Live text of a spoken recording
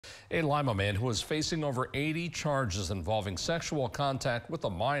A Lima man who is facing over 80 charges involving sexual contact with a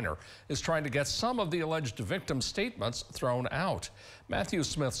minor is trying to get some of the alleged victim's statements thrown out. Matthew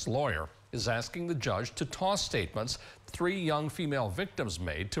Smith's lawyer is asking the judge to toss statements 3 young female victims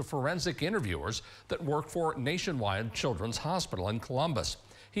made to forensic interviewers that work for Nationwide Children's Hospital in Columbus.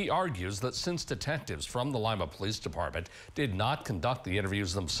 He argues that since detectives from the Lima Police Department did not conduct the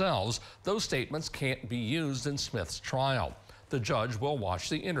interviews themselves, those statements can't be used in Smith's trial. The judge will watch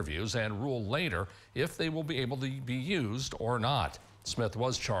the interviews and rule later if they will be able to be used or not. Smith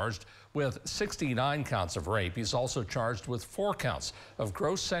was charged with 69 counts of rape. He's also charged with 4 counts of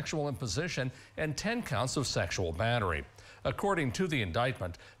gross sexual imposition and 10 counts of sexual battery. According to the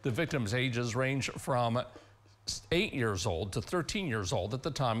indictment, the victims' ages range from 8 years old to 13 years old at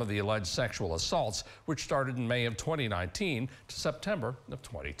the time of the alleged sexual assaults, which started in May of 2019 to September of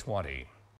 2020.